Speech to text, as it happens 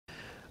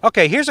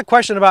Okay, here's a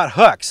question about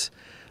hooks.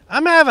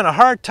 I'm having a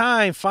hard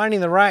time finding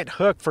the right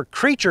hook for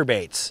creature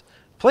baits.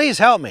 Please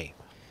help me.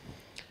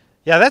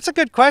 Yeah, that's a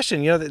good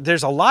question. You know,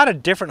 there's a lot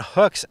of different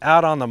hooks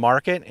out on the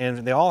market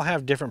and they all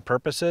have different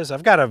purposes.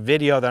 I've got a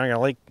video that I'm going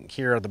to link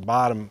here at the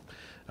bottom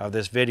of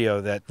this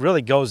video that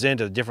really goes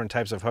into the different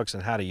types of hooks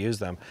and how to use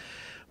them.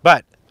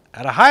 But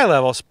at a high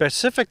level,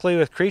 specifically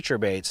with creature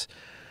baits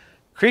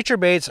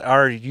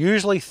are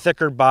usually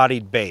thicker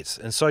bodied baits.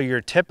 And so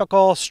your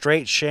typical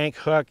straight shank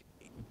hook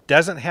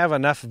doesn't have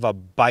enough of a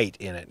bite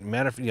in it.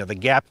 You know, the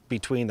gap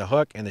between the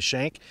hook and the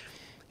shank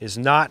is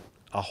not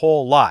a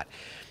whole lot.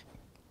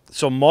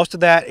 So most of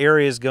that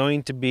area is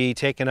going to be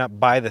taken up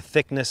by the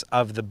thickness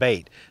of the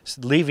bait,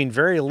 leaving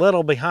very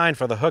little behind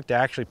for the hook to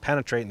actually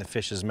penetrate in the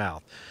fish's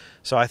mouth.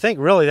 So I think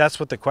really that's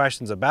what the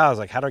question's about, is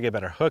like, how do I get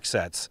better hook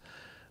sets?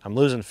 I'm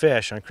losing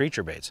fish on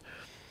creature baits.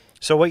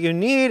 So what you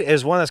need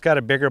is one that's got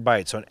a bigger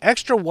bite. So an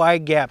extra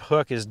wide gap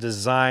hook is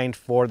designed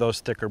for those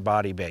thicker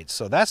body baits.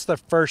 So that's the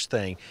first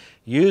thing.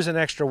 Use an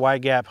extra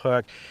wide gap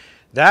hook.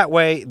 That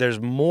way there's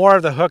more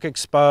of the hook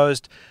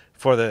exposed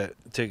for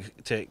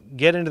to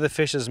get into the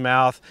fish's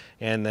mouth,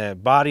 and the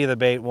body of the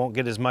bait won't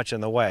get as much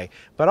in the way.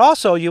 But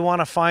also you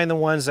want to find the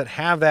ones that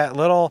have that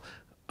little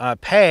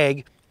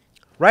peg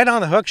right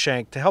on the hook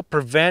shank to help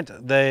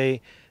prevent the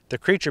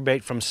creature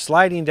bait from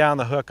sliding down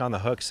the hook on the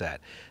hook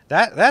set.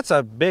 That's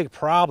a big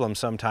problem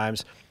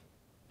sometimes.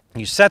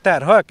 You set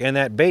that hook and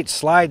that bait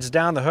slides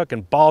down the hook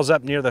and balls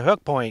up near the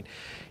hook point,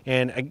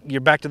 and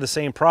you're back to the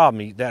same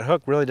problem. That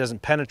hook really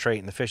doesn't penetrate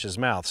in the fish's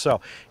mouth.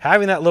 So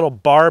having that little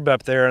barb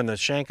up there in the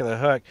shank of the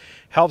hook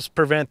helps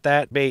prevent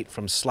that bait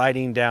from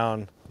sliding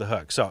down the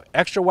hook. So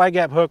extra wide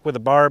gap hook with a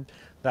barb,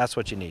 that's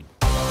what you need.